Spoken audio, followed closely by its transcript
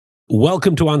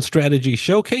Welcome to On Strategy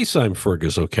Showcase. I'm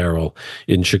Fergus O'Carroll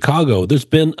in Chicago. There's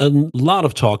been a lot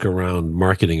of talk around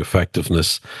marketing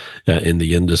effectiveness in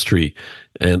the industry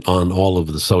and on all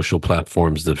of the social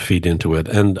platforms that feed into it.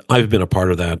 And I've been a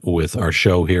part of that with our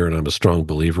show here, and I'm a strong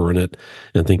believer in it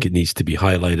and think it needs to be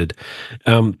highlighted.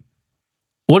 One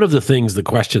of the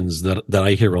questions that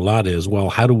I hear a lot is, well,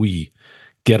 how do we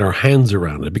get our hands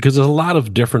around it? Because there's a lot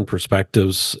of different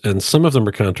perspectives, and some of them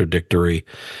are contradictory.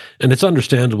 And it's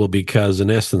understandable because, in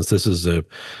essence, this is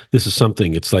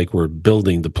something. It's like we're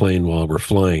building the plane while we're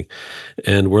flying,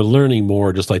 and we're learning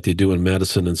more, just like they do in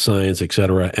medicine and science, et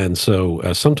cetera. And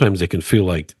so sometimes it can feel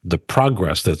like the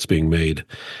progress that's being made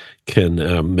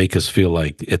can make us feel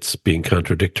like it's being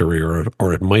contradictory,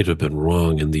 or it might have been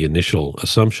wrong in the initial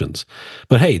assumptions.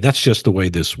 But hey, that's just the way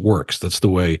this works. That's the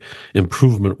way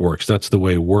improvement works. That's the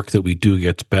way work that we do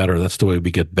gets better. That's the way we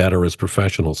get better as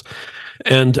professionals.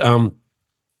 And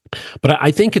but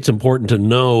I think it's important to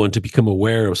know and to become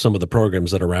aware of some of the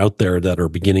programs that are out there that are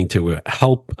beginning to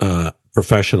help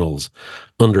professionals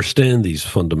understand these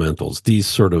fundamentals, these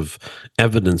sort of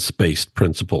evidence-based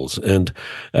principles. And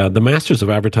the Masters of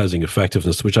Advertising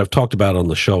Effectiveness, which I've talked about on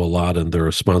the show a lot, and they're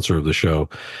a sponsor of the show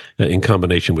in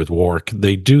combination with WARC,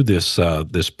 they do this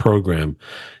program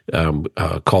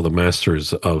called the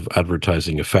Masters of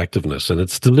Advertising Effectiveness. And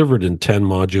it's delivered in 10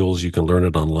 modules. You can learn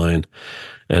it online.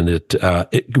 And it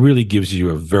really gives you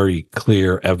a very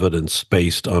clear,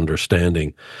 evidence-based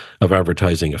understanding of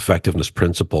advertising effectiveness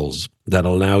principles that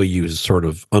allow you to sort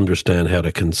of understand how to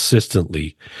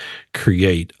consistently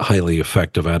create highly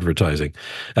effective advertising.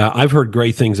 I've heard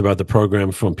great things about the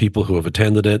program from people who have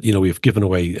attended it. You know, we've given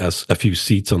away a few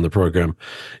seats on the program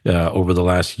over the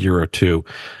last year or two.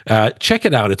 Check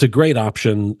it out; it's a great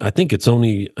option. I think it's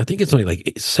only like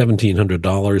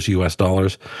 $1,700 US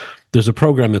dollars. There's a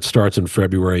program that starts in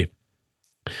February,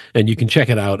 and you can check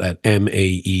it out at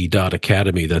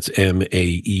mae.academy. That's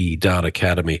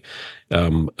mae.academy.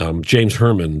 James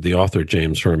Herman, the author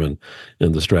James Herman,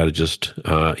 and the strategist,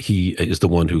 he is the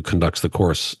one who conducts the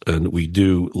course, and we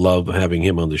do love having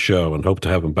him on the show and hope to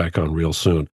have him back on real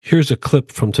soon. Here's a clip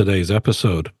from today's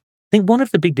episode. I think one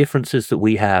of the big differences that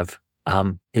we have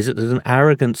is that there's an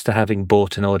arrogance to having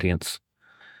bought an audience.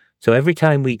 So every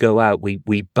time we go out,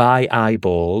 we buy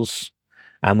eyeballs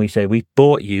and we say, we've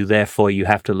bought you, therefore you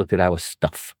have to look at our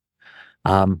stuff.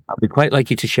 We'd quite like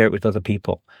you to share it with other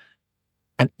people.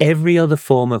 And every other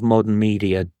form of modern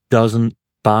media doesn't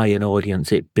buy an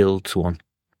audience, it builds one.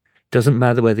 Doesn't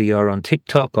matter whether you're on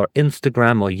TikTok or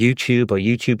Instagram or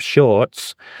YouTube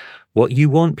Shorts. What you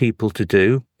want people to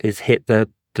do is hit the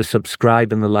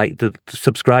subscribe and the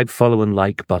subscribe, follow and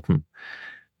like button,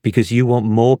 because you want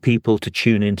more people to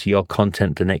tune into your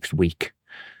content the next week.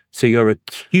 So you're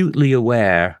acutely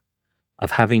aware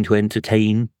of having to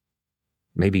entertain,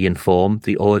 maybe inform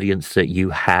the audience that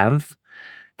you have,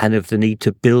 and of the need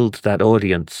to build that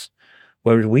audience,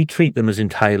 whereas we treat them as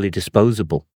entirely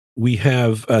disposable. We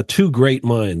have two great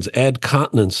minds, Ed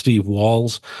Cotton and Steve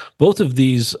Walls. Both of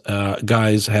these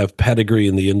guys have pedigree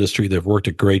in the industry. They've worked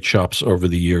at great shops over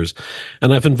the years.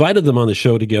 And I've invited them on the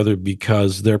show together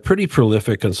because they're pretty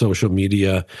prolific on social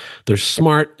media. They're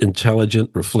smart,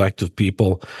 intelligent, reflective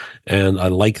people. And I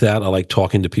like that. I like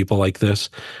talking to people like this.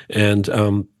 And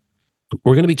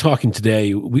we're going to be talking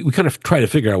today. We kind of try to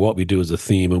figure out what we do as a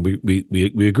theme, and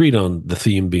we agreed on the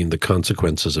theme being the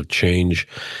consequences of change.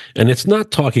 And it's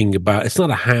not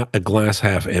a glass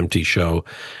half empty show.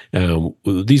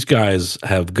 These guys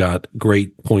have got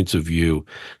great points of view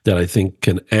that I think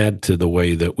can add to the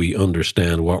way that we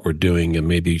understand what we're doing, and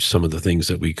maybe some of the things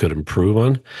that we could improve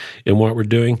on in what we're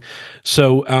doing.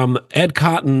 So Ed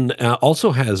Cotton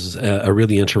also has a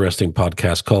really interesting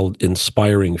podcast called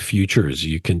Inspiring Futures.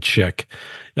 You can check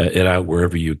it out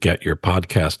wherever you get your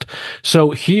podcast. So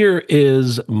here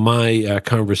is my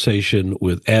conversation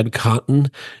with Ed Cotton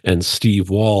and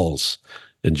Steve Walls.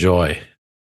 Enjoy.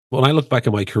 When I look back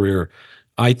at my career,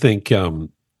 I think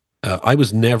I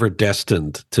was never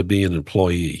destined to be an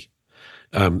employee.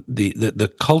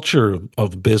 The culture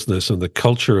of business and the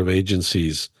culture of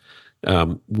agencies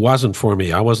wasn't for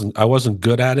me. I wasn't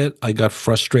good at it. I got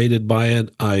frustrated by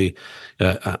it. I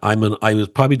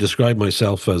would probably describe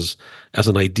myself as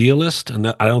an idealist, and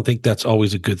I don't think that's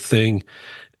always a good thing.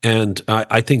 And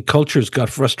I think cultures got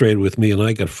frustrated with me, and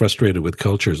I got frustrated with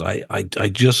cultures. I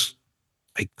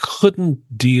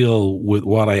couldn't deal with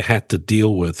what I had to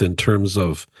deal with in terms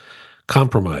of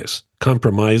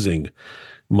compromising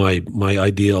my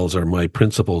ideals or my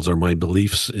principles or my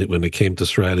beliefs when it came to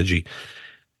strategy.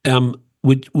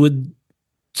 Would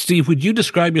Steve, would you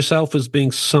describe yourself as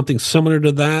being something similar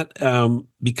to that?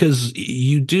 Because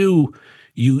you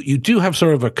you do have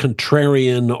sort of a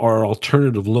contrarian or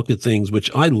alternative look at things, which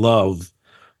I love,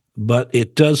 but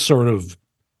it does sort of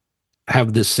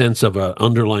have this sense of an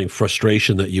underlying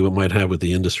frustration that you might have with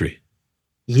the industry.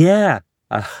 Yeah.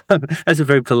 That's a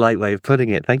very polite way of putting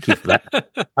it. Thank you for that.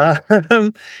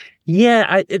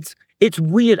 It's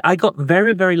weird. I got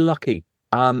very, very lucky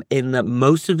in that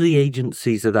most of the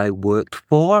agencies that I worked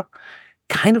for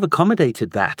kind of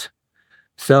accommodated that.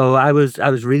 So I was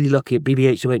really lucky at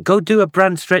BBH. They went, go do a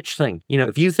brand stretch thing.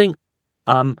 If you think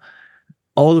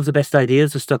all of the best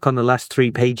ideas are stuck on the last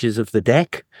 3 pages of the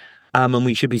deck, and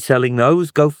we should be selling those,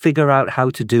 go figure out how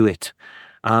to do it.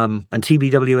 And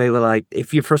TBWA were like,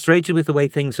 if you're frustrated with the way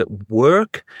things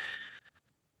work,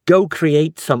 go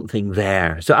create something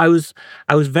there. So I was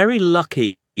very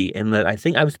lucky in that I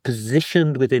think I was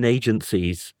positioned within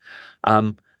agencies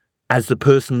as the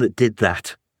person that did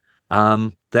that.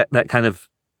 That kind of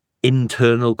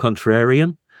internal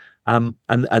contrarian, and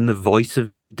the voice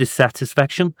of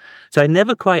dissatisfaction. So I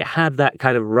never quite had that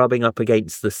kind of rubbing up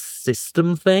against the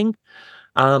system thing.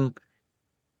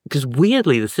 Because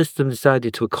weirdly, the system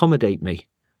decided to accommodate me.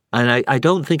 And I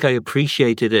don't think I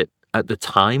appreciated it at the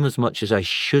time as much as I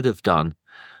should have done.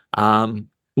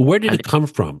 Where did it come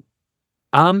from?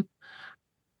 I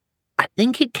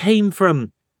think it came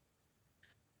from...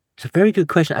 It's a very good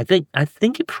question. I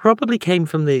think it probably came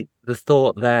from the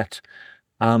thought that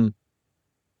I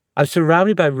was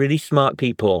surrounded by really smart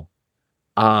people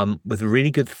with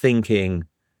really good thinking,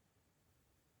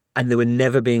 and they were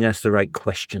never being asked the right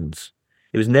questions.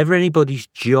 It was never anybody's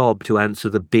job to answer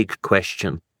the big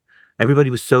question. Everybody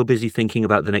was so busy thinking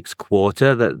about the next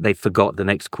quarter that they forgot the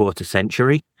next quarter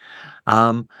century.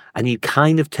 And you'd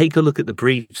kind of take a look at the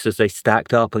briefs as they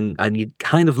stacked up, and you'd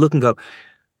kind of look and go,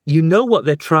 what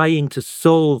they're trying to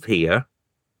solve here.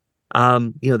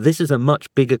 This is a much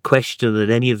bigger question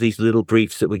than any of these little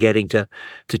briefs that we're getting to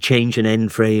change an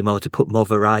end frame or to put more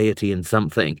variety in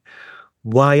something.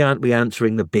 Why aren't we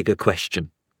answering the bigger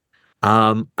question?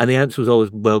 And the answer was always,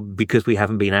 well, because we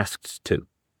haven't been asked to.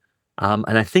 And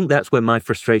I think that's where my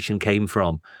frustration came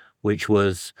from, which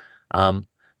was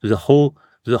there's a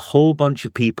whole bunch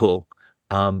of people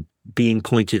being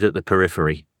pointed at the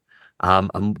periphery.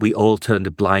 And we all turned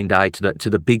a blind eye to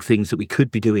the big things that we could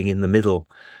be doing in the middle.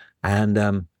 And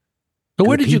but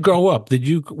where did you grow up?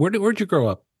 Where'd you grow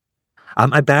up?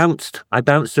 I bounced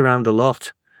around a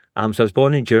lot. So I was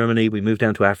born in Germany. We moved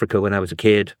down to Africa when I was a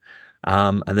kid.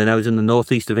 And then I was in the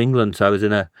northeast of England. So I was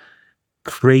in a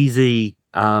crazy,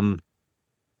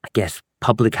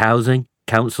 public housing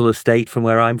council estate from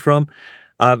where I'm from.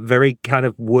 A very kind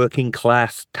of working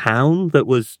class town that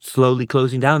was slowly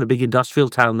closing down, a big industrial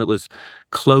town that was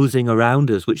closing around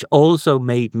us, which also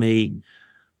made me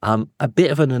a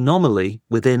bit of an anomaly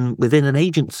within an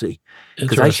agency.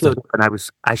 Because I showed up and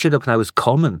I was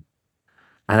common.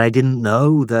 And I didn't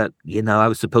know that, I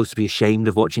was supposed to be ashamed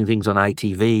of watching things on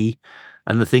ITV,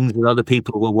 and the things that other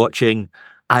people were watching,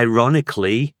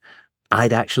 ironically,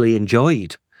 I'd actually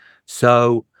enjoyed.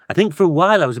 So I think for a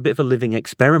while I was a bit of a living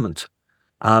experiment,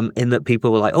 in that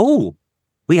people were like, oh,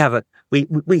 we have a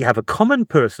common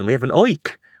person, we have an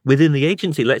oik within the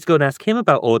agency. Let's go and ask him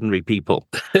about ordinary people.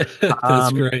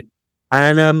 That's great.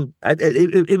 And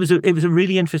it was a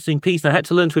really interesting piece. And I had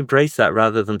to learn to embrace that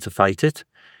rather than to fight it.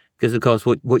 Because, of course,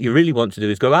 what you really want to do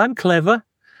is go, I'm clever.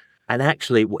 And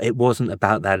actually, it wasn't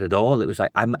about that at all. It was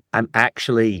like, I'm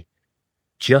actually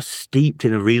just steeped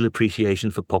in a real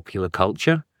appreciation for popular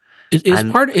culture. Is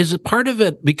it part of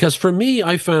it? Because for me,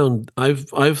 I've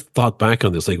thought back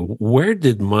on this, like, what's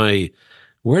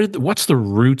the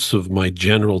roots of my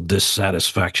general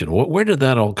dissatisfaction? Where did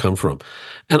that all come from?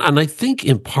 And I think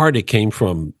in part it came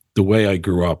from the way I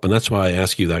grew up. And that's why I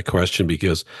ask you that question,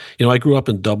 because, I grew up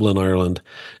in Dublin, Ireland.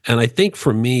 And I think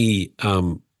for me,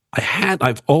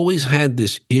 I've always had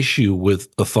this issue with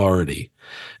authority.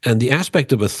 And the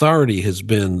aspect of authority has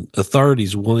been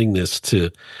authority's willingness to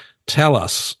tell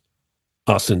us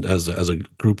and as a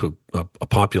group of a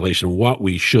population, what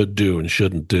we should do and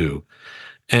shouldn't do.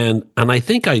 And I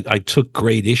think I took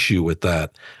great issue with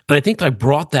that. And I think I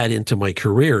brought that into my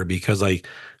career because I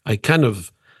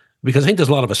think there's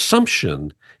a lot of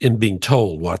assumption in being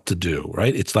told what to do,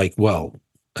 right? It's like, well,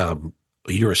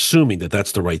 you're assuming that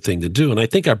that's the right thing to do. And I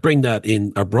think I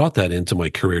brought that into my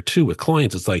career too with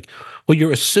clients. It's like, well,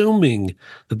 you're assuming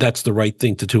that that's the right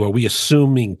thing to do. Are we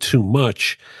assuming too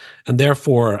much? And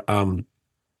therefore,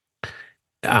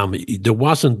 there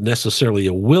wasn't necessarily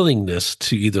a willingness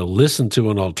to either listen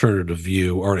to an alternative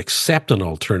view or accept an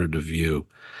alternative view.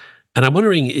 And I'm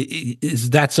wondering, is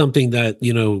that something that,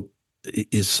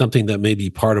 is something that may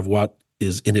be part of what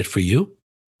is in it for you?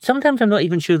 Sometimes I'm not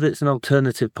even sure that it's an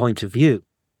alternative point of view.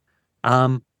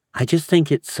 I just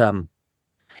think it's a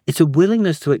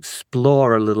willingness to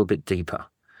explore a little bit deeper.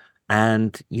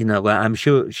 And, I'm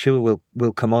sure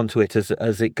we'll come on to it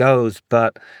as it goes,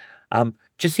 but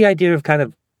just the idea of kind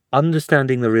of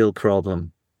understanding the real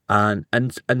problem and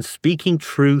speaking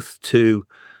truth to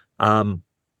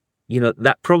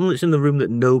that problem that's in the room that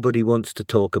nobody wants to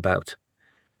talk about.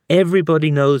 Everybody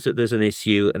knows that there's an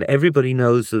issue, and everybody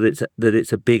knows that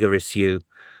it's a bigger issue.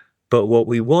 But what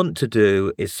we want to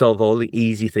do is solve all the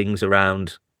easy things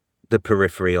around the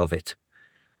periphery of it.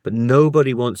 But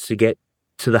nobody wants to get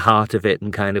to the heart of it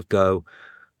and kind of go,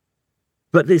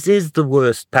 but this is the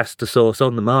worst pasta sauce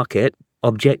on the market,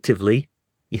 objectively.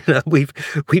 We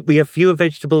have fewer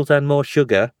vegetables and more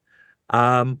sugar.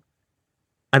 And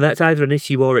that's either an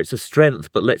issue or it's a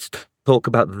strength, but let's talk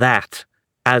about that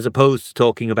as opposed to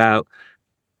talking about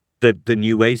the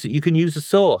new ways that you can use a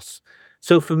sauce.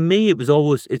 So for me, it's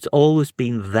always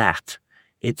been that.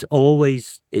 It's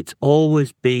always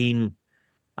been,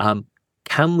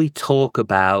 can we talk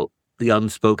about the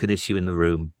unspoken issue in the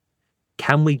room?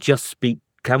 Can we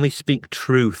speak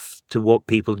truth to what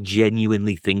people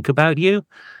genuinely think about you?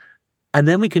 And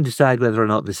then we can decide whether or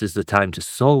not this is the time to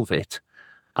solve it.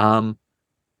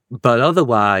 But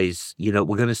otherwise, we're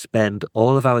going to spend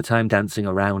all of our time dancing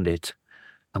around it,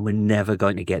 and we're never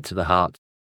going to get to the heart.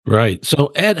 Right.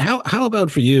 So, Ed, how about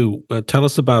for you? Tell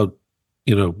us about,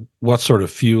 what sort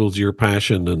of fuels your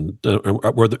passion, and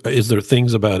is there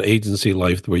things about agency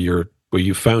life where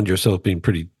you found yourself being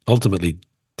pretty ultimately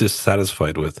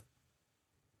dissatisfied with?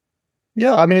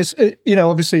 Yeah, I mean, it's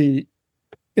obviously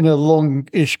in a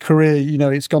long-ish career,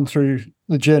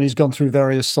 the journey's gone through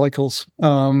various cycles.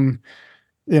 And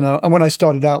when I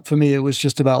started out, for me, it was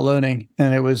just about learning,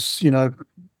 and it was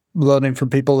learning from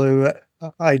people who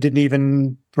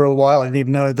for a while I didn't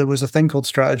even know there was a thing called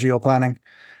strategy or planning.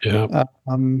 Yeah.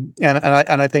 And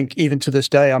I think even to this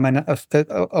day, I mean,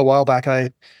 a while back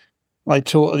I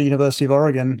taught at the University of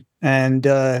Oregon, and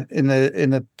in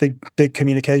the big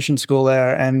communication school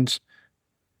there, and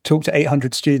talked to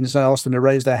 800 students. I asked them to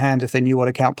raise their hand if they knew what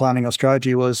account planning or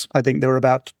strategy was. I think there were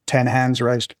about 10 hands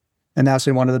raised, and that's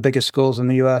in one of the biggest schools in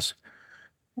the US.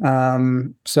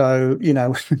 So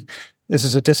this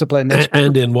is a discipline,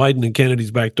 and in Wieden and Kennedy's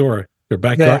back door, their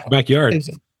backyard.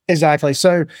 Exactly.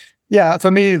 So yeah,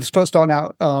 for me, first starting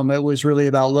out, it was really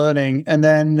about learning, and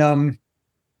then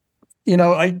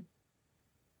I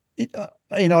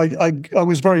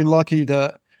was very lucky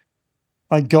that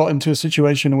I got into a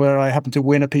situation where I happened to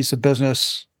win a piece of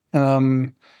business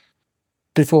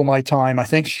before my time, I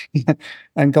think,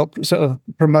 and got sort of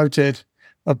promoted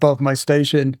above my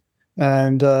station,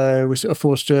 and was sort of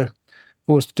forced to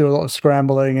do a lot of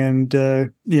scrambling and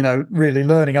really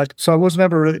learning. So I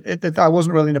wasn't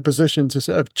really in a position to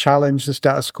sort of challenge the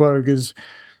status quo because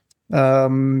I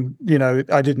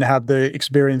didn't have the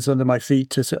experience under my feet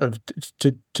to sort of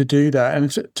to do that.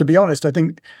 And to be honest, I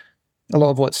think a lot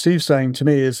of what Steve's saying to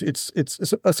me is it's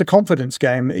a confidence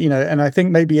game, and I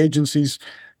think maybe agencies,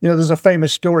 there's a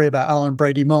famous story about Alan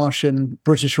Brady Marsh and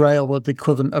British Rail, with the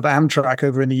equivalent of Amtrak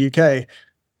over in the UK,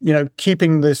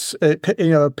 keeping this, a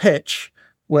pitch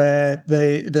where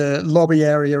the lobby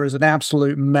area is an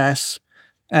absolute mess,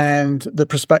 and the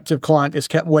prospective client is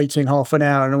kept waiting half an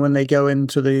hour. And when they go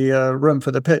into the room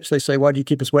for the pitch, they say, "Why do you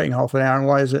keep us waiting half an hour? And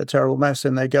why is it a terrible mess?"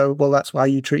 And they go, "Well, that's how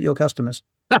you treat your customers."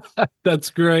 That's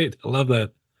great. I love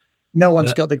that. No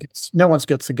one's got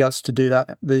the guts to do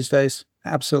that these days.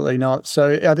 Absolutely not.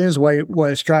 So I think there's a way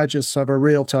where strategists have a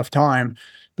real tough time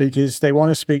because they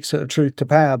want to speak sort of truth to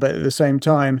power, but at the same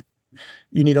time,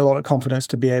 you need a lot of confidence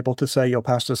to be able to say your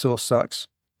pasta sauce sucks.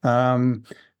 And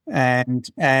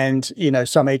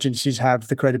some agencies have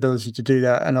the credibility to do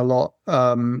that, and a lot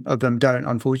of them don't,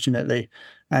 unfortunately.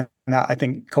 And that, I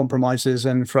think, compromises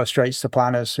and frustrates the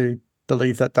planners who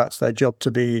believe that that's their job,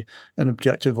 to be an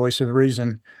objective voice of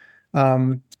reason.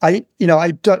 I've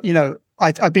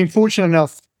been fortunate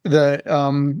enough that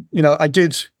I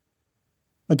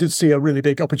did see a really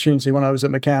big opportunity when I was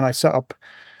at McCann. I set up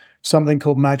something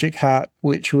called Magic Hat,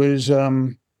 which was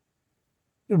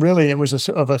really, it was a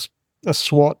sort of a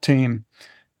SWAT team,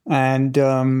 and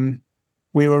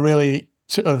we were really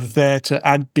sort of there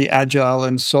to be agile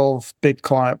and solve big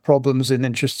client problems in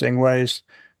interesting ways.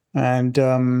 And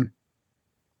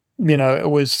it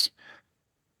was,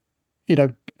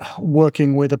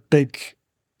 working with a big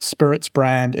spirits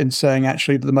brand and saying,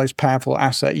 actually, the most powerful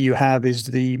asset you have is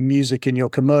the music in your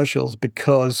commercials,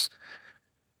 because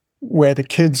where the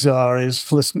kids are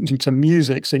is listening to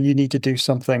music. So you need to do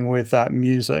something with that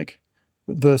music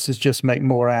versus just make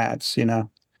more ads, and,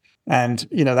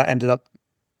 that ended up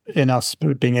in us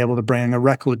being able to bring a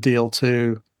record deal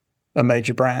to a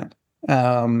major brand.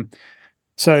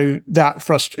 So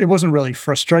that it wasn't really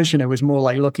frustration. It was more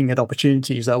like looking at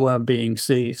opportunities that weren't being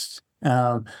seized.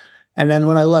 And then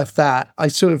when I left that, I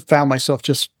sort of found myself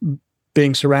just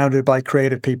being surrounded by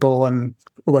creative people and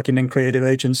working in creative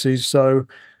agencies. So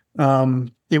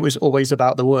it was always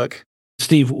about the work.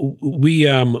 Steve,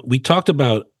 we talked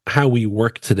about how we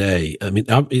work today. I mean,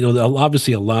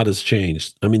 obviously a lot has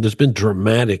changed. I mean, there's been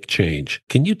dramatic change.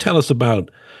 Can you tell us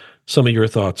about some of your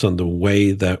thoughts on the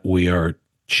way that we are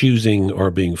choosing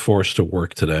or being forced to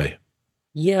work today?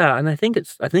 Yeah, and I think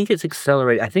it's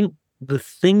accelerated. I think the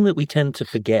thing that we tend to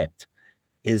forget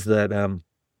is that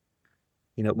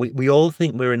we all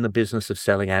think we're in the business of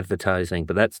selling advertising,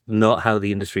 but that's not how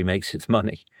the industry makes its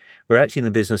money. We're actually in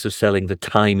the business of selling the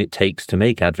time it takes to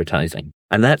make advertising.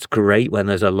 And that's great when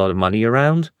there's a lot of money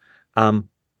around. But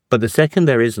the second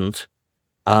there isn't,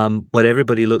 what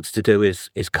everybody looks to do is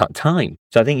cut time.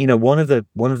 So I think, one of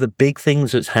the big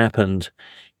things that's happened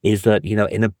is that,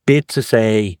 in a bid to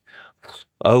say,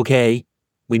 okay,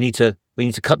 we need to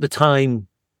cut the time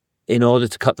in order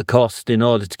to cut the cost, in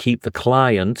order to keep the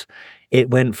client, it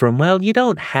went from, well, you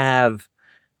don't have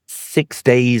 6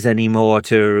 days anymore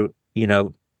to,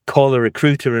 call a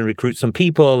recruiter and recruit some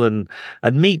people and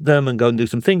meet them and go and do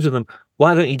some things with them.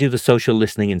 Why don't you do the social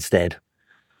listening instead?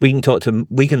 We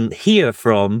can hear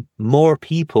from more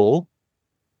people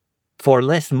for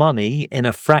less money in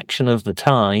a fraction of the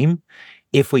time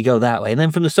if we go that way. And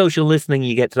then from the social listening,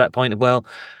 you get to that point of, well,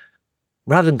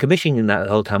 rather than commissioning that the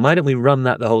whole time, why don't we run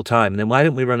that the whole time? And then why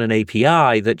don't we run an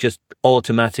API that just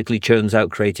automatically churns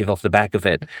out creative off the back of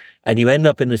it? And you end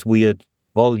up in this weird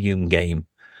volume game.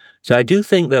 So I do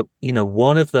think that,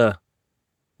 one of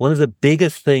the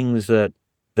biggest things that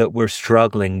we're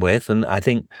struggling with, and I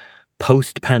think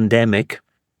post-pandemic,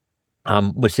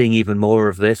 we're seeing even more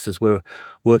of this as we're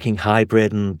working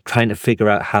hybrid and trying to figure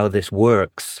out how this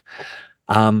works.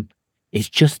 It's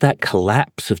just that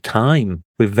collapse of time.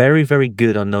 We're very, very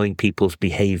good on knowing people's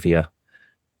behavior.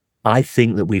 I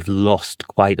think that we've lost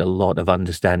quite a lot of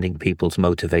understanding people's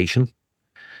motivation.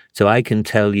 So I can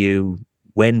tell you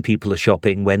when people are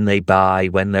shopping, when they buy,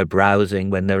 when they're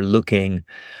browsing, when they're looking.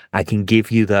 I can give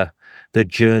you the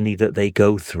journey that they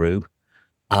go through.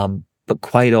 But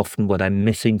quite often what I'm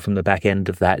missing from the back end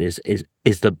of that is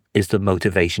the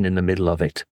motivation in the middle of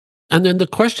it. And then the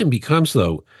question becomes,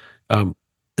 though,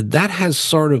 that has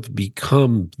sort of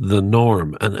become the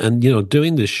norm. And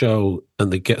doing this show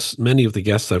and many of the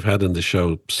guests I've had in the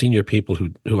show, senior people who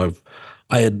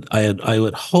I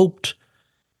had hoped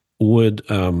would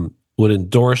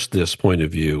endorse this point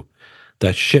of view,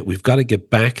 that we've got to get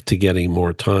back to getting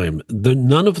more time.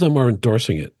 None of them are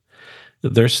endorsing it.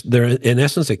 They're in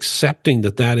essence accepting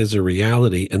that is a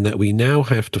reality and that we now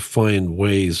have to find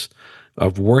ways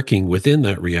of working within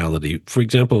that reality. For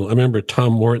example, I remember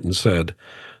Tom Morton said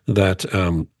that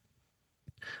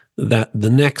that the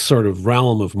next sort of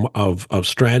realm of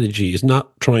strategy is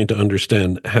not trying to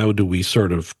understand how do we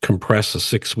sort of compress a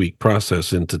 6-week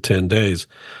process into 10 days,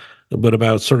 but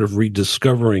about sort of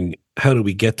rediscovering how do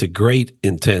we get to great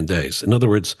in 10 days. In other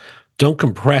words, don't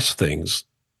compress things,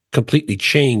 completely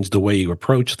change the way you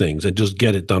approach things and just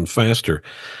get it done faster.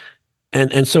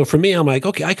 And so for me, I'm like,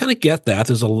 okay, I kind of get that.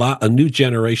 There's a new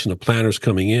generation of planners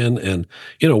coming in and,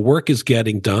 work is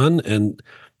getting done. And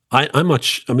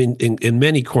in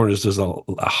many corners, there's a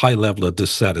high level of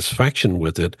dissatisfaction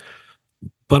with it,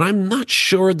 but I'm not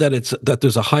sure that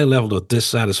there's a high level of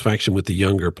dissatisfaction with the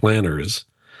younger planners.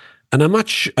 And I'm not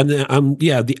sure,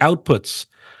 the outputs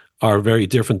are very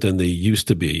different than they used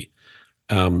to be.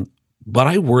 But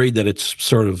I worry that it's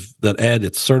sort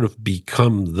of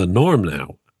become the norm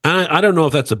now. I don't know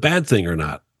if that's a bad thing or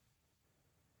not.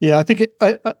 Yeah, I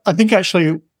think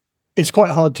actually it's quite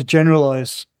hard to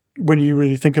generalize when you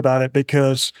really think about it,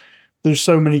 because there's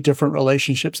so many different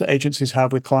relationships that agencies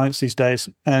have with clients these days.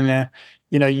 And,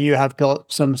 you have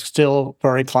got some still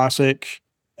very classic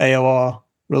AOR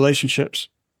relationships.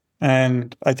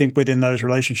 And I think within those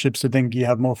relationships, I think you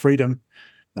have more freedom.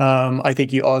 I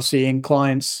think you are seeing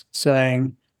clients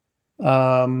saying,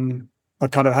 I've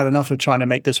kind of had enough of trying to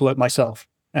make this work myself,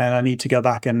 and I need to go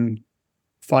back and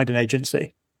find an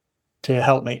agency to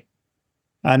help me.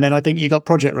 And then I think you got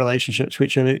project relationships,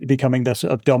 which are becoming the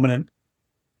sort of dominant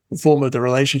form of the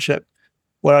relationship,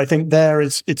 where I think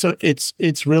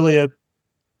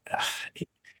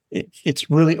it's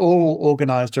really all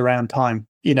organized around time.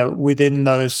 Within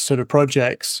those sort of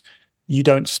projects, you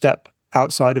don't step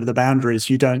outside of the boundaries.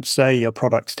 You don't say your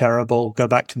product's terrible, go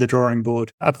back to the drawing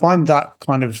board. I find that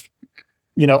kind of,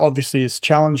 obviously is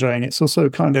challenging. It's also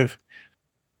kind of,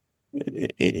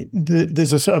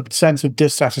 there's a sort of sense of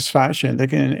dissatisfaction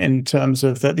in terms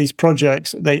of that these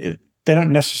projects, they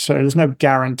don't necessarily, there's no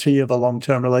guarantee of a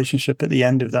long-term relationship at the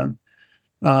end of them.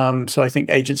 So I think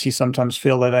agencies sometimes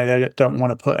feel that they don't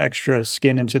want to put extra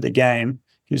skin into the game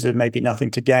because there may be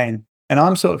nothing to gain. And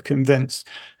I'm sort of convinced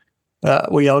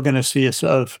that we are going to see a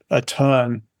sort of a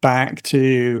turn back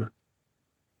to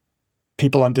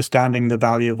people understanding the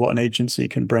value of what an agency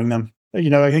can bring them.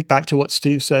 I think back to what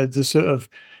Steve said, there's sort of,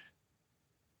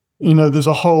 there's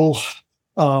a whole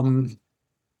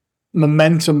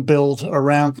momentum build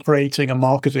around creating a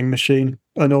marketing machine,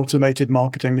 an automated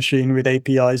marketing machine with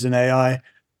APIs and AI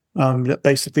that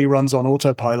basically runs on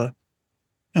autopilot.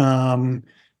 I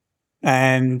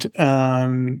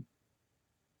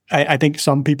think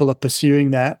some people are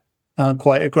pursuing that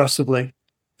quite aggressively.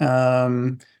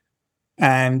 And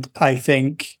I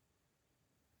think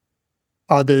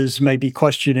others may be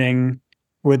questioning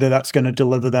whether that's going to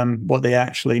deliver them what they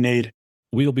actually need.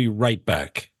 We'll be right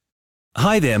back.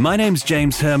 Hi there, my name's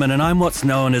James Herman and I'm what's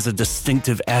known as a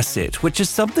distinctive asset, which is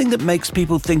something that makes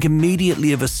people think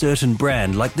immediately of a certain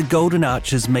brand, like the golden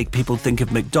arches make people think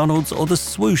of McDonald's or the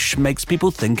swoosh makes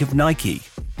people think of Nike.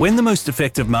 When the most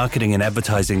effective marketing and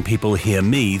advertising people hear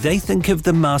me, they think of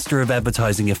the Master of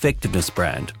Advertising Effectiveness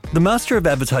brand. The Master of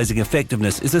Advertising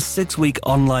Effectiveness is a 6-week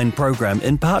online program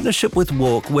in partnership with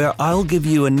Walk where I'll give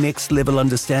you a next-level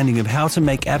understanding of how to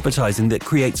make advertising that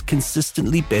creates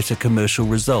consistently better commercial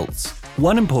results.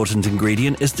 One important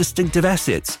ingredient is distinctive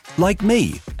assets, like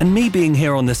me. And me being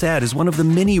here on this ad is one of the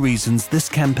many reasons this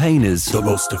campaign is the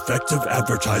most effective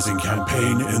advertising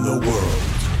campaign in the world.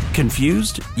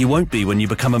 Confused? You won't be when you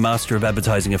become a Master of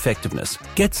Advertising Effectiveness.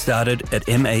 Get started at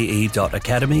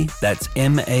mae.academy. That's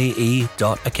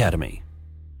mae.academy.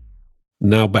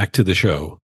 Now back to the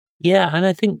show. Yeah, and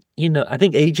I think, I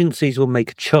think agencies will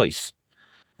make a choice.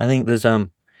 I think there's,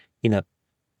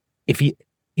 if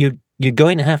you're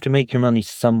going to have to make your money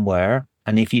somewhere,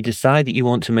 and if you decide that you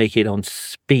want to make it on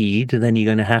speed, then you're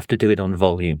going to have to do it on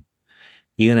volume.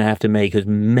 You're going to have to make as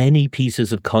many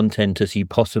pieces of content as you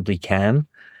possibly can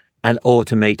and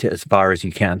automate it as far as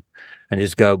you can. And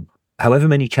just go, however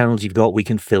many channels you've got, we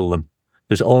can fill them.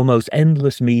 There's almost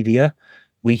endless media.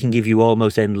 We can give you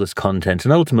almost endless content.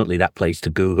 And ultimately that plays to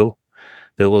Google.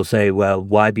 They will say, well,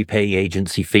 why be paying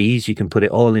agency fees? You can put it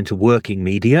all into working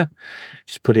media.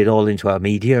 Just put it all into our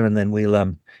media, and then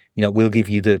we'll give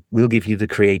you the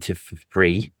creative for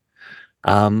free.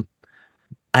 And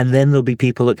then there'll be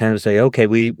people that kind of say, okay,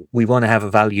 we want to have a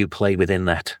value play within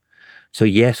that. So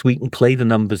yes, we can play the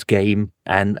numbers game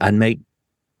and make,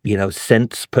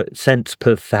 cents per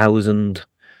 1,000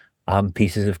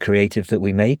 pieces of creative that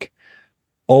we make,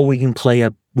 or we can play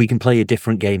a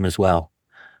different game as well.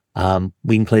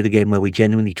 We can play the game where we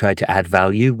genuinely try to add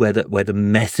value, where the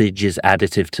message is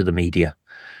additive to the media.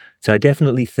 So I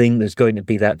definitely think there's going to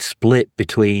be that split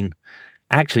between,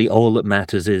 actually all that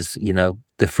matters is,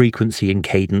 the frequency and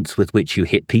cadence with which you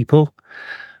hit people.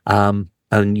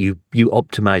 And you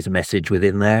optimize a message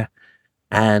within there,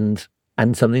 and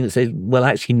something that says, well,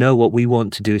 actually, no, what we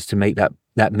want to do is to make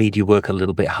that media work a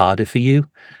little bit harder for you,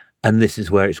 and this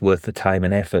is where it's worth the time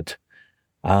and effort.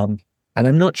 And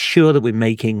I'm not sure that we're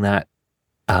making that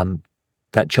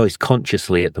choice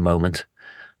consciously at the moment,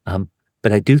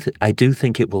 but I do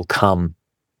think it will come.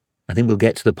 I think we'll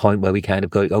get to the point where we kind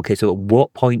of go, okay, so at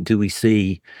what point do we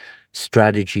see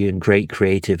strategy and great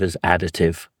creative as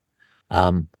additive?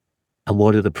 And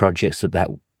what are the projects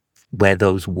where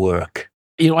those work?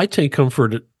 I take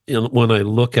comfort when I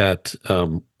look at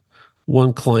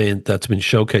one client that's been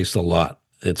showcased a lot.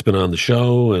 It's been on the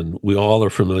show, and we all are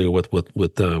familiar with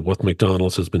what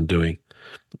McDonald's has been doing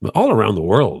all around the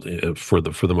world for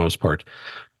the most part.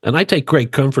 And I take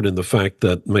great comfort in the fact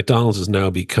that McDonald's has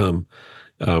now become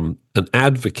an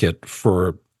advocate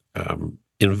for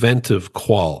inventive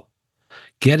qual,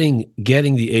 getting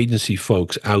the agency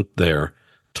folks out there,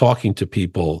 talking to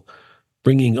people,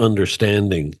 bringing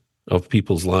understanding of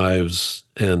people's lives,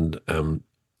 and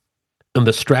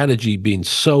the strategy being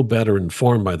so better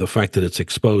informed by the fact that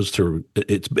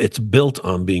it's built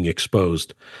on being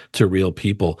exposed to real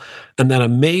people, and that a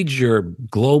major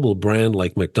global brand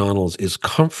like McDonald's is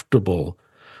comfortable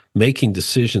making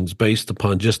decisions based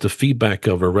upon just the feedback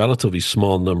of a relatively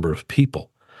small number of people.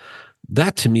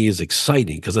 That to me is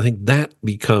exciting, because I think that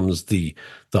becomes the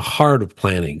heart of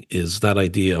planning, is that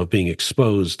idea of being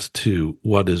exposed to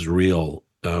what is real,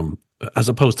 as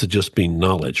opposed to just being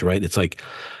knowledge, right? It's like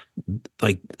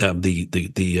the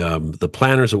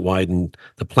planners at Wieden,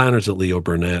 the planners at Leo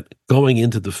Burnett, going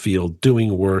into the field,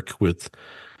 doing work with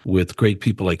with great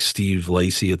people like Steve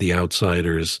Lacy at The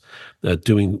Outsiders,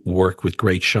 doing work with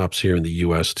great shops here in the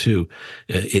U.S. too,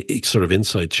 sort of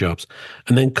insight shops,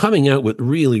 and then coming out with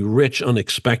really rich,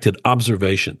 unexpected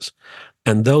observations,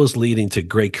 and those leading to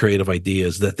great creative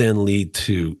ideas that then lead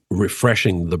to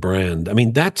refreshing the brand. I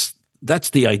mean, that's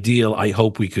the ideal I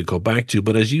hope we could go back to.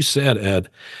 But as you said, Ed,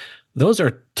 those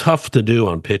are tough to do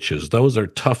on pitches. Those are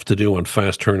tough to do on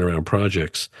fast turnaround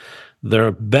projects.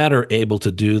 They're better able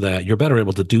to do that. You're better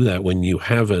able to do that when you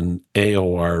have an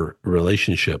AOR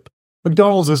relationship.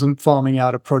 McDonald's isn't farming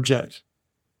out a project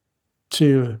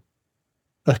to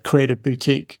a creative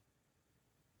boutique.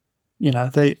 You know,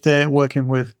 they're working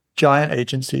with giant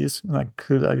agencies, like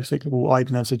I think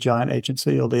Widener's a giant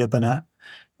agency, or Leo Burnett,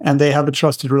 and they have a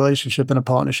trusted relationship and a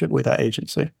partnership with that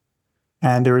agency.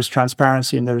 And there is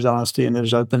transparency, and there's honesty, and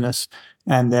there's openness,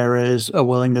 and there is a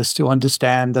willingness to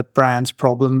understand the brand's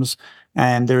problems,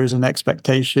 and there is an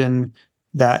expectation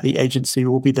that the agency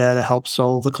will be there to help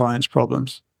solve the client's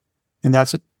problems. And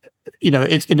that's,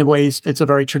 it's in a ways, it's a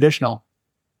very traditional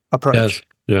approach.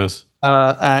 Yes.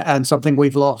 And something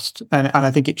we've lost. And I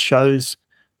think it shows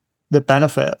the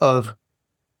benefit of,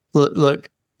 look,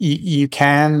 you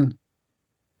can,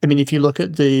 I mean, if you look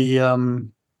at the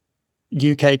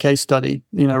UK case study,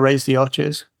 Raise the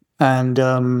Arches,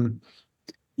 and,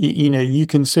 you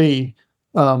can see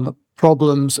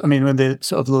problems. I mean, when the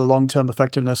sort of the long-term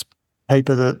effectiveness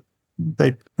paper that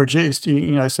they produced,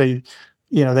 say,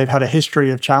 they've had a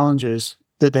history of challenges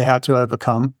that they had to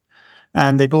overcome.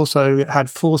 And they've also had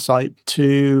foresight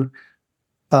to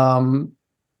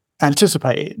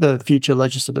anticipate the future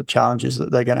legislative challenges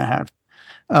that they're going to have.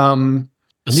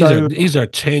 These are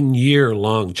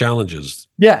 10-year-long challenges.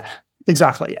 Yeah,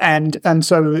 exactly. And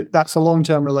so that's a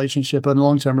long-term relationship, and a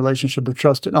long-term relationship of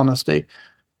trust and honesty.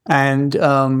 And,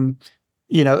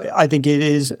 I think it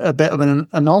is a bit of an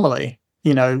anomaly,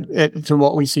 to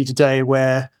what we see today,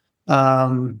 where,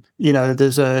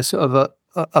 there's a sort of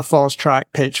a fast track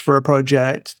pitch for a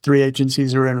project, 3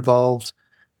 agencies are involved,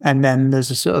 and then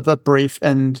there's a sort of a brief,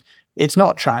 and it's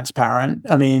not transparent.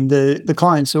 I mean, the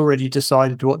client's already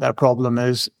decided what their problem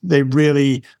is. They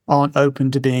really aren't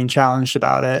open to being challenged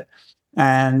about it.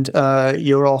 And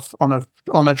you're off on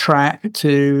a track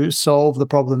to solve the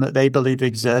problem that they believe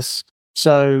exists.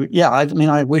 So yeah, I mean,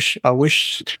 I wish there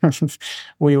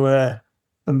were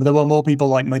more people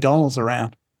like McDonald's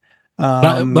around.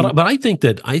 But I think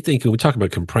when we talk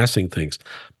about compressing things,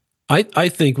 I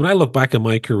think when I look back at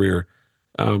my career,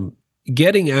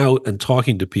 getting out and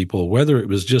talking to people, whether it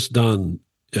was just done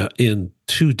in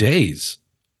 2 days,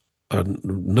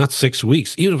 not 6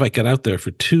 weeks, even if I got out there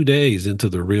for 2 days into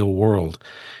the real world,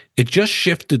 it just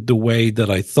shifted the way that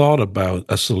I thought about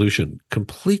a solution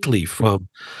completely from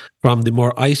the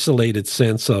more isolated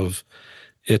sense of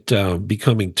it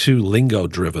becoming too lingo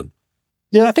driven.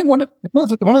 Yeah, I think one of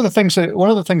the things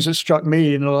that struck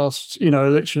me in the last,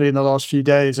 literally in the last few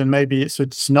days, and maybe it's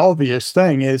an obvious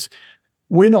thing, is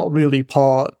we're not really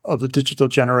part of the digital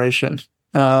generation.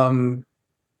 The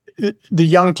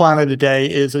young planner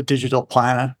today is a digital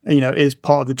planner, is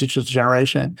part of the digital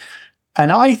generation.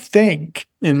 And I think,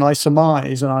 in my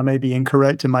surmise, and I may be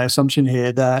incorrect in my assumption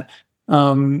here, that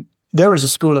there is a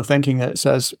school of thinking that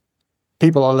says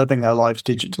people are living their lives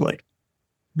digitally,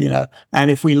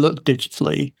 and if we look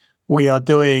digitally, we are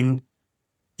doing,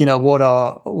 what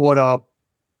our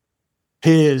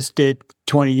peers did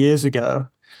 20 years ago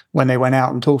when they went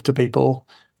out and talked to people.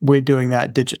 We're doing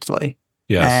that digitally.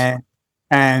 Yes.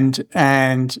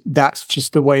 And that's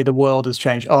just the way the world has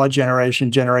changed. Our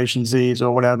generation, Generation Zs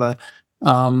or whatever,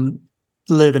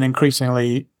 live an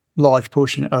increasingly large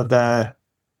portion of their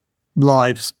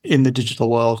lives in the digital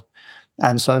world.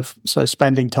 And so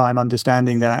spending time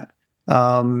understanding that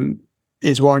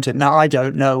is warranted. Now, I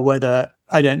don't know whether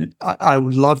I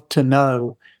would love to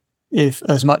know if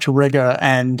as much rigor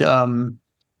and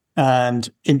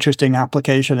interesting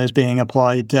application is being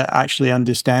applied to actually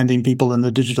understanding people in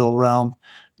the digital realm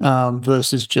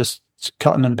versus just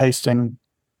cutting and pasting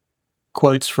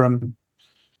quotes from.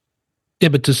 Yeah,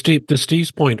 but to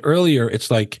Steve's point earlier, it's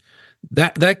like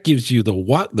that gives you the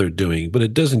what they're doing, but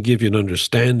it doesn't give you an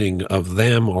understanding of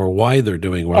them or why they're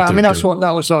doing what they're doing. That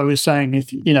was what I was saying.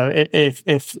 If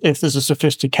there's a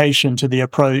sophistication to the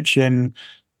approach, and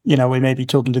we may be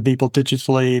talking to people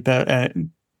digitally, but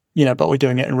but we're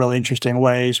doing it in really interesting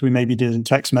ways. We may be doing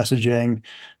text messaging.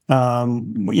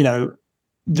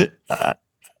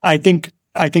 I think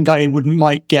I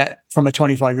might get from a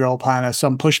 25-year-old planner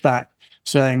some pushback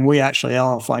saying we actually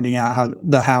are finding out how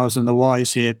the hows and the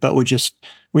whys here, but we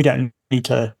don't need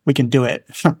to. We can do it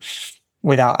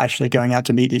without actually going out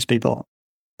to meet these people.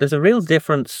 There's a real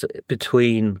difference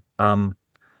between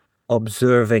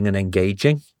observing and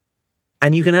engaging.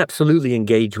 And you can absolutely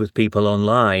engage with people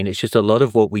online. It's just a lot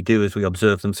of what we do is we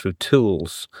observe them through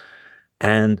tools.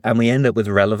 And we end up with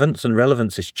relevance, and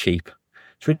relevance is cheap.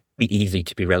 It's really easy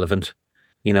to be relevant.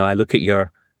 I look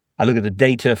at the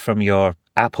data from your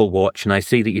Apple Watch and I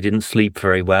see that you didn't sleep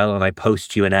very well, and I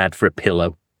post you an ad for a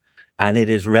pillow. And it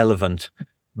is relevant,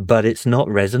 but it's not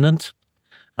resonant.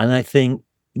 And I think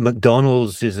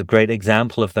McDonald's is a great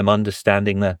example of them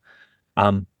understanding the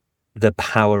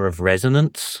power of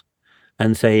resonance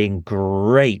and saying,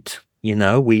 great,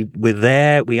 we're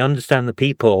there, we understand the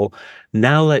people.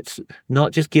 Now let's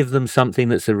not just give them something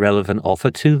that's a relevant offer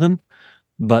to them,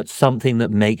 but something that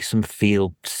makes them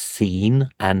feel seen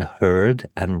and heard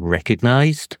and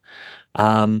recognized.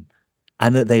 And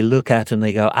that they look at and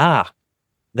they go,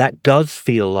 that does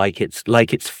feel like it's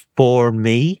for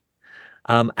me,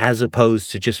 as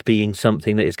opposed to just being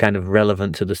something that is kind of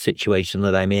relevant to the situation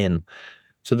that I'm in.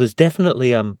 So there's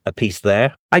definitely a piece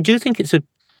there. I do think it's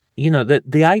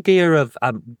the idea of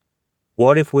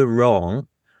what if we're wrong?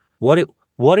 What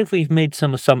if we've made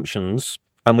some assumptions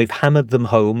and we've hammered them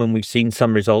home and we've seen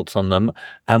some results on them,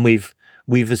 and we've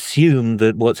assumed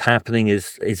that what's happening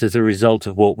is as a result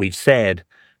of what we've said,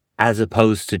 as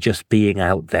opposed to just being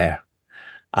out there.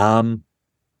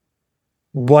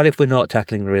 What if we're not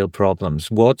tackling the real problems?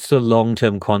 What's the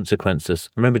long-term consequences?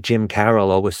 I remember Jim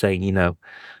Carroll always saying,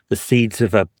 the seeds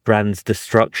of a brand's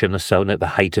destruction are sown at the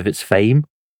height of its fame.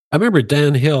 I remember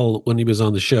Dan Hill, when he was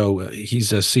on the show,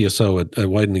 he's a CSO at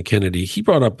Wieden & Kennedy. He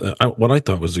brought up what I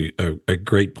thought was a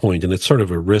great point, and it's sort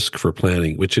of a risk for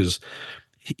planning, which is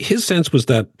his sense was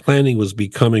that planning was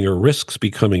becoming, or risks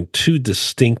becoming, too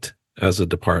distinct as a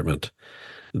department,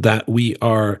 that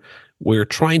we're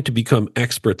trying to become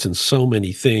experts in so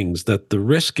many things that the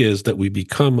risk is that we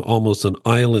become almost an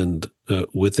island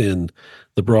within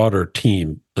the broader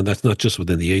team. And that's not just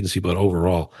within the agency, but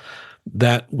overall,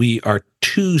 that we are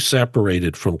too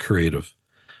separated from creative,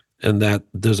 and that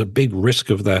there's a big risk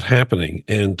of that happening.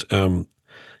 And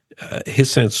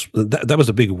his sense, that was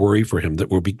a big worry for him, that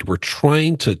we're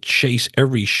trying to chase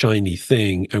every shiny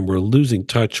thing and we're losing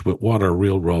touch with what our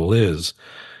real role is,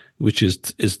 which is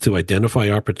to identify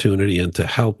opportunity and to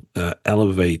help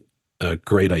elevate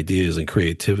great ideas and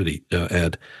creativity.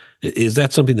 Ed, is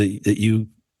that something that you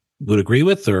would agree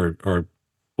with, or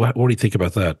what do you think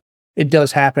about that? It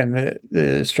does happen.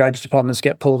 The strategy departments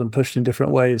get pulled and pushed in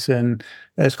different ways, and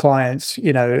as clients,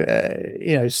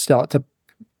 start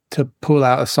to pull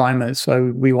out assignments.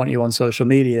 So we want you on social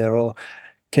media, or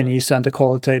can you send a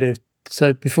qualitative?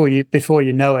 So before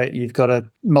you know it, you've got a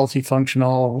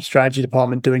multifunctional strategy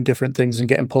department doing different things and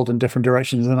getting pulled in different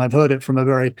directions. And I've heard it from a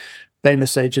very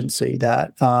famous agency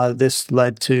that this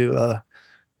led to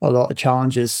a lot of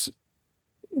challenges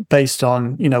based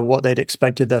on what they'd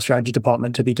expected their strategy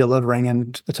department to be delivering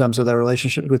in terms of their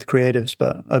relationship with creatives.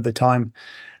 But over time,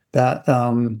 that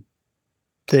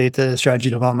the strategy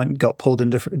department got pulled in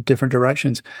different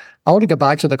directions. I want to go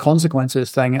back to the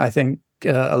consequences thing, I think,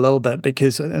 a little bit,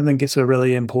 because I think it's a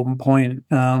really important point.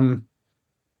 And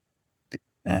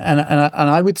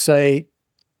I would say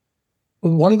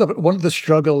one of the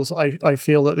struggles I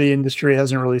feel that the industry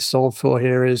hasn't really solved for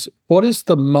here is, what is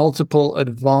the multiple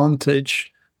advantage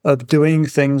of doing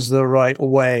things the right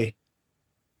way?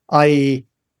 I.e.,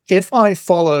 if I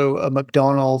follow a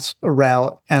McDonald's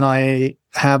route and I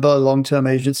have a long-term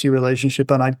agency relationship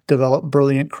and I develop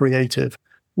brilliant creative,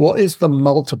 what is the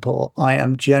multiple I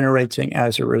am generating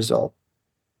as a result?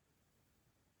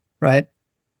 Right?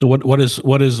 So what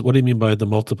do you mean by the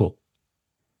multiple?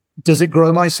 Does it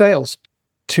grow my sales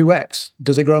 2x?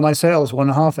 Does it grow my sales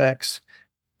 1.5x?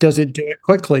 Does it do it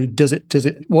quickly?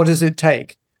 What does it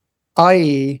take?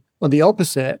 I.e., well, the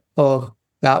opposite of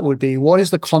that would be, what is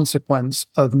the consequence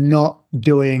of not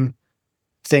doing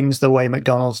things the way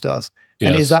McDonald's does?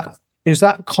 Yes. And is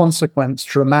that consequence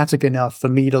dramatic enough for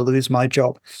me to lose my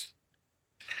job?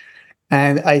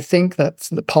 And I think that's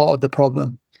the part of the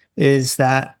problem, is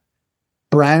that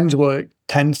brand work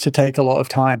tends to take a lot of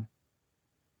time.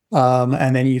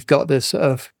 And then you've got this sort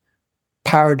of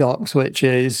paradox, which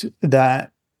is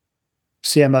that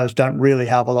CMOs don't really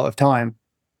have a lot of time.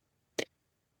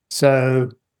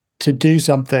 So to do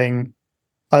something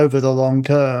over the long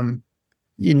term,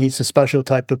 you need a special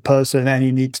type of person, and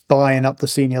you need buy-in up the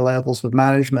senior levels of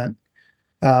management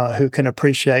who can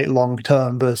appreciate long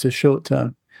term versus short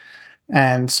term.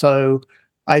 And so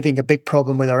I think a big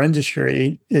problem with our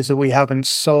industry is that we haven't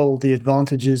solved the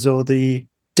advantages or the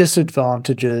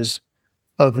disadvantages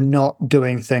of not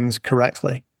doing things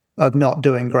correctly, of not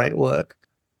doing great work,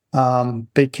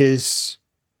 because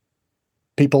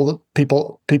people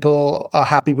are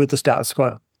happy with the status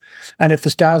quo. And if the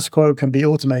status quo can be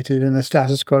automated and the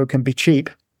status quo can be cheap,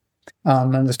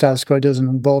 and the status quo doesn't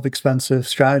involve expensive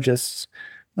strategists,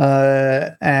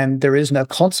 and there is no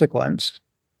consequence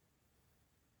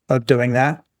of doing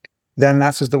that, then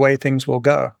that's just the way things will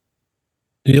go.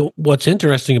 What's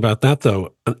interesting about that,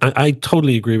 though, I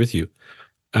totally agree with you.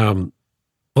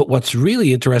 But what's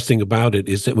really interesting about it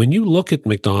is that when you look at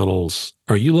McDonald's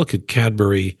or you look at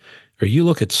Cadbury or you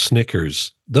look at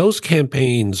Snickers, those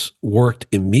campaigns worked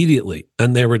immediately,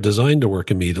 and they were designed to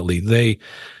work immediately.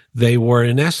 They were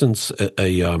in essence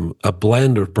a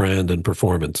blend of brand and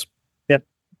performance. Yep.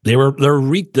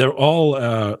 They're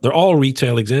all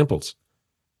retail examples.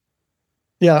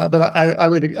 Yeah, but I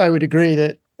would agree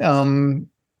that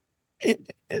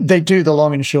they do the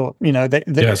long and short.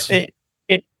 Yes.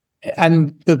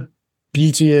 And the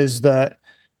beauty is that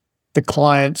the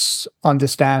clients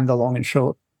understand the long and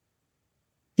short.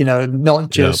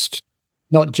 Not just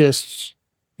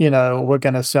we're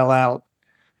going to sell out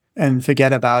and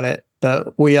forget about it.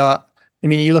 But we are. I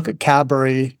mean, you look at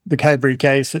Cadbury, the Cadbury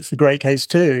case. It's a great case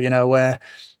too. Where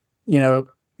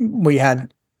we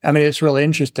had. I mean, it's really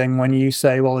interesting when you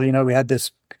say, well, we had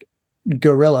this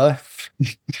gorilla,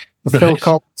 Phil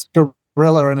Collins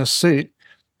gorilla in a suit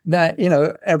that,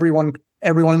 everyone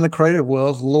in the creative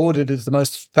world lauded as the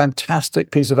most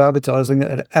fantastic piece of advertising that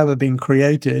had ever been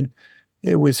created.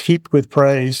 It was heaped with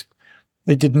praise.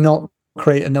 They did not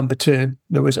create a number two.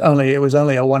 It was only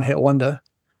a one-hit wonder.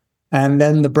 And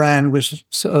then the brand was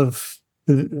sort of,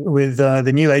 with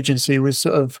the new agency, was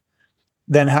sort of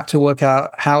then had to work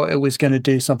out how it was going to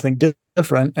do something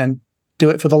different and do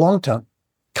it for the long term.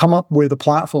 Come up with a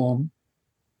platform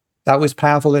that was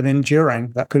powerful and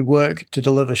enduring, that could work to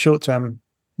deliver short-term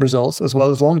results as well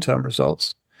as long-term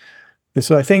results. And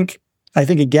so I think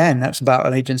again, that's about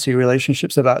an agency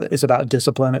relationship. It's about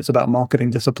discipline. It's about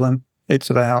marketing discipline. It's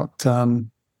about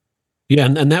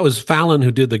and that was Fallon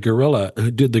who did the gorilla.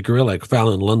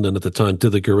 Fallon London at the time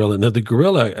did the gorilla. Now the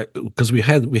gorilla, because we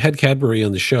had Cadbury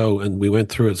on the show and we went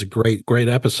through it. It's a great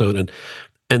episode,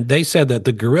 and they said that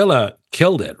the gorilla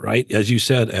killed it, right? As you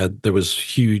said, Ed, there was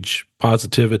huge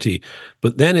positivity,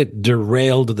 but then it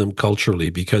derailed them culturally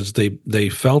because they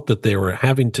felt that they were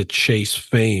having to chase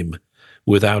fame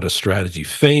without a strategy.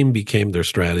 Fame became their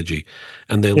strategy,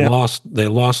 and they lost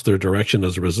their direction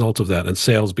as a result of that, and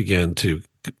sales began to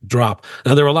drop.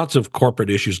 Now there were lots of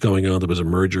corporate issues going on. There was a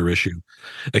merger issue,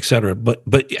 et cetera. But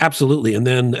absolutely. And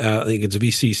then I think it's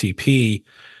VCCP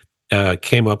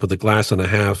came up with the glass and a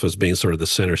half as being sort of the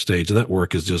center stage, and that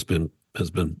work has been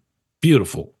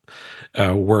beautiful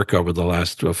work over the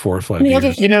last 4 or 5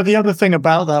 years. The other thing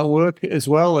about that work as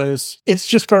well is it's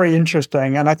just very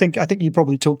interesting, and I think you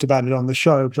probably talked about it on the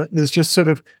show. But there's just sort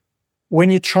of when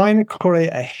you're trying to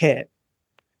create a hit,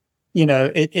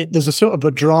 there's a sort of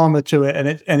a drama to it,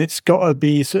 and it's got to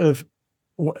be sort of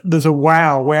there's a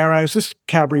wow. Whereas this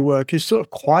Cadbury work is sort of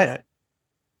quiet,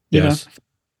 yes.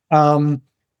 And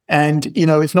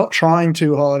it's not trying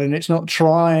too hard, and it's not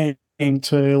trying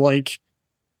to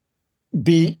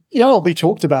be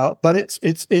talked about, but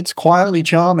it's quietly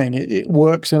charming. It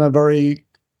works in a very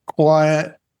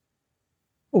quiet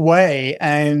way,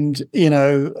 and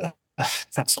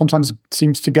that sometimes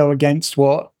seems to go against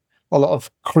what a lot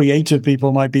of creative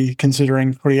people might be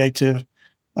considering creative,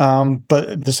 but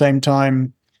at the same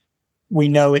time, we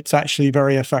know it's actually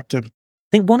very effective. I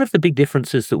think one of the big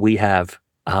differences that we have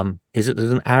is that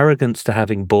there's an arrogance to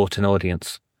having bought an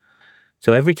audience.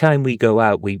 So every time we go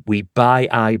out, we buy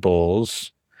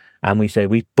eyeballs and we say,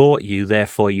 we've bought you,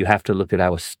 therefore you have to look at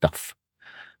our stuff.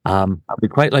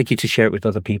 We'd quite like you to share it with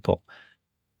other people.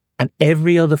 And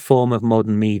every other form of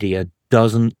modern media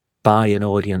doesn't buy an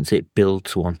audience, it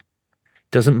builds one.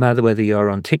 Doesn't matter whether you're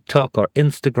on TikTok or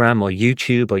Instagram or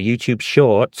YouTube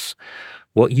Shorts.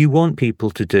 What you want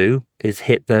people to do is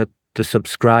hit the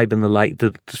subscribe and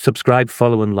the subscribe,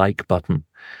 follow and like button,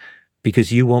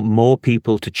 because you want more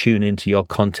people to tune into your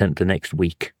content the next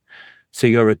week. So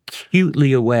you're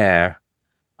acutely aware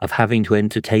of having to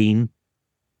entertain,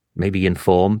 maybe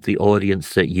inform the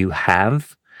audience that you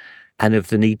have, and of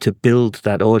the need to build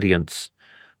that audience.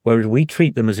 Whereas we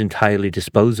treat them as entirely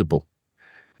disposable,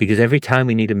 because every time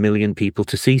we need 1 million people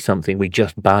to see something, we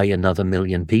just buy another 1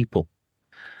 million people.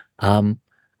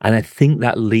 And I think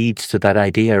that leads to that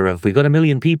idea of, we've got 1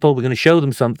 million people, we're going to show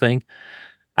them something,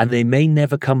 and they may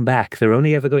never come back. They're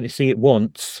only ever going to see it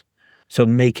once, so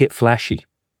make it flashy.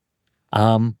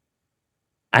 And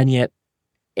yet,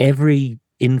 every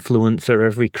influencer,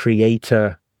 every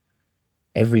creator,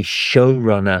 every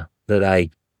showrunner that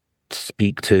I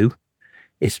speak to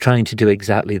is trying to do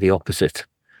exactly the opposite.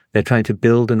 They're trying to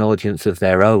build an audience of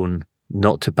their own,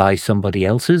 not to buy somebody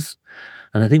else's.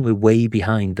 And I think we're way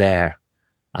behind there,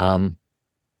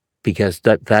 because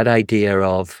that idea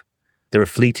of they're a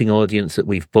fleeting audience that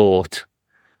we've bought,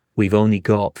 we've only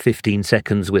got 15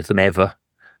 seconds with them ever,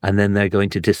 and then they're going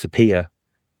to disappear,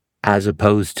 as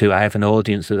opposed to I have an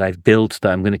audience that I've built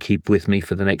that I'm going to keep with me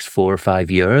for the next 4 or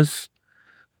 5 years.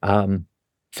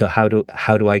 So how do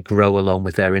I grow along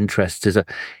with their interests?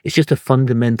 It's just a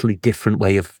fundamentally different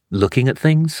way of looking at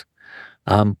things.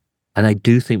 And I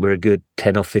do think we're a good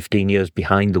 10 or 15 years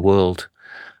behind the world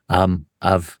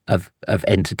of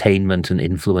entertainment and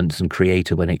influence and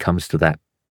creator when it comes to that.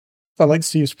 I like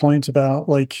Steve's point about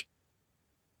like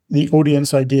the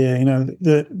audience idea, you know,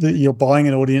 that you're buying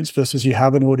an audience versus you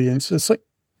have an audience. It's like,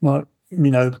 well,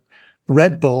 you know,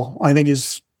 Red Bull, I think,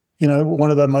 is, you know, one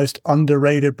of the most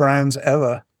underrated brands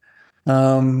ever.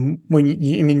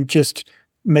 Just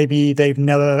maybe they've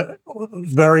never,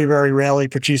 very, very rarely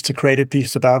produced a creative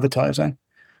piece of advertising.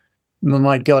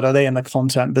 My God, are they in the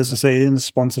content business? Are they in the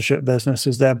sponsorship business?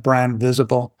 Is their brand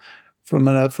visible from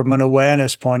an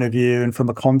awareness point of view and from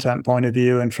a content point of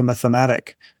view and from a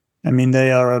thematic? I mean,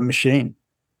 they are a machine,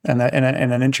 and in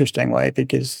an interesting way,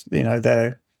 because, you know,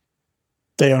 they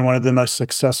own one of the most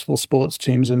successful sports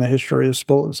teams in the history of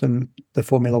sports, and the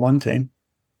Formula One team.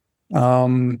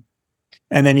 And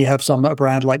then you have a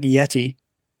brand like Yeti,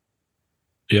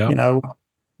 yeah, you know,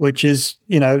 which is,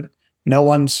 you know, no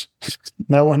one's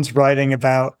writing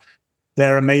about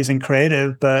their amazing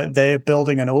creative, but they're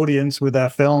building an audience with their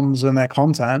films and their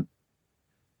content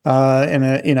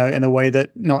in a way that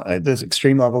not at this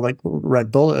extreme level like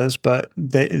Red Bull is, but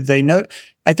they know.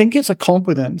 I think it's a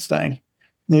confidence thing.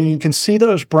 You can see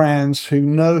those brands who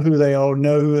know who they are,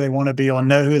 know who they want to be, or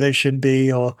know who they should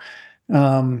be, or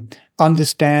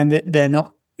understand that they're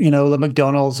not, you know, the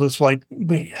McDonald's is like,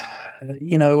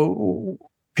 you know,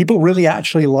 people really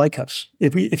actually like us.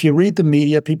 If you read the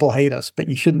media, people hate us, but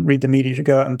you shouldn't read the media. You should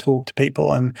go out and talk to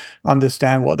people and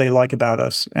understand what they like about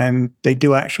us, and they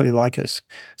do actually like us.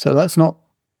 So let's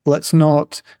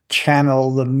not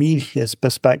channel the media's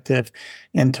perspective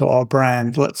into our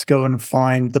brand. Let's go and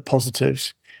find the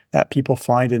positives that people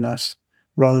find in us,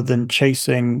 rather than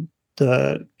chasing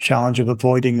the challenge of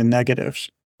avoiding the negatives.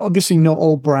 Obviously, not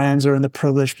all brands are in the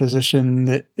privileged position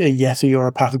that a Yeti or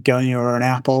a Patagonia or an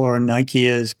Apple or a Nike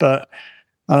is, but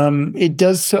it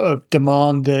does sort of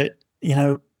demand that, you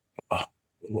know,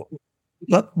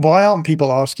 why aren't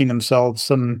people asking themselves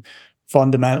some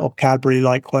fundamental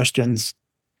Cadbury-like questions?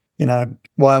 You know,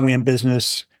 why are we in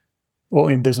business? What are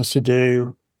we in business to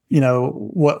do? You know,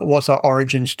 what's our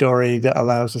origin story that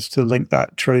allows us to link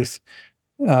that truth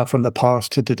from the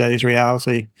past to today's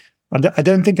reality? I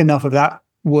don't think enough of that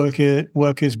work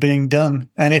is being done.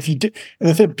 And if you do,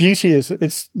 the beauty is,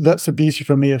 that's the beauty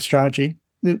for me of strategy.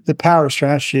 The power of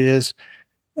strategy is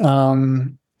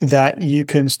that you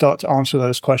can start to answer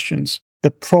those questions.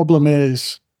 The problem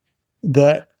is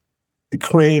that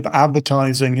creative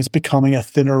advertising is becoming a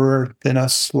thinner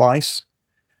slice,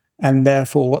 and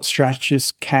therefore what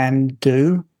strategists can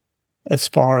do as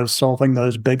far as solving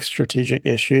those big strategic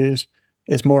issues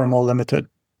is more and more limited.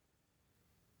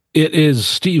 It is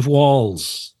Steve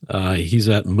Walls. He's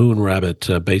at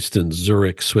Moonrabbit, based in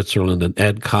Zurich, Switzerland, and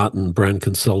Ed Cotton, brand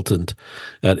consultant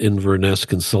at Inverness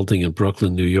Consulting in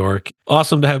Brooklyn, New York.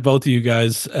 Awesome to have both of you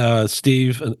guys,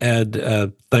 Steve and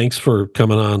Ed. Thanks for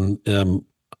coming on.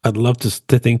 I'd love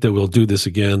to think that we'll do this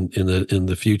again in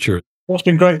the future. Well, it's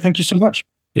been great. Thank you so much.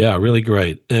 Yeah, really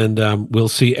great. And we'll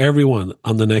see everyone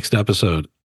on the next episode.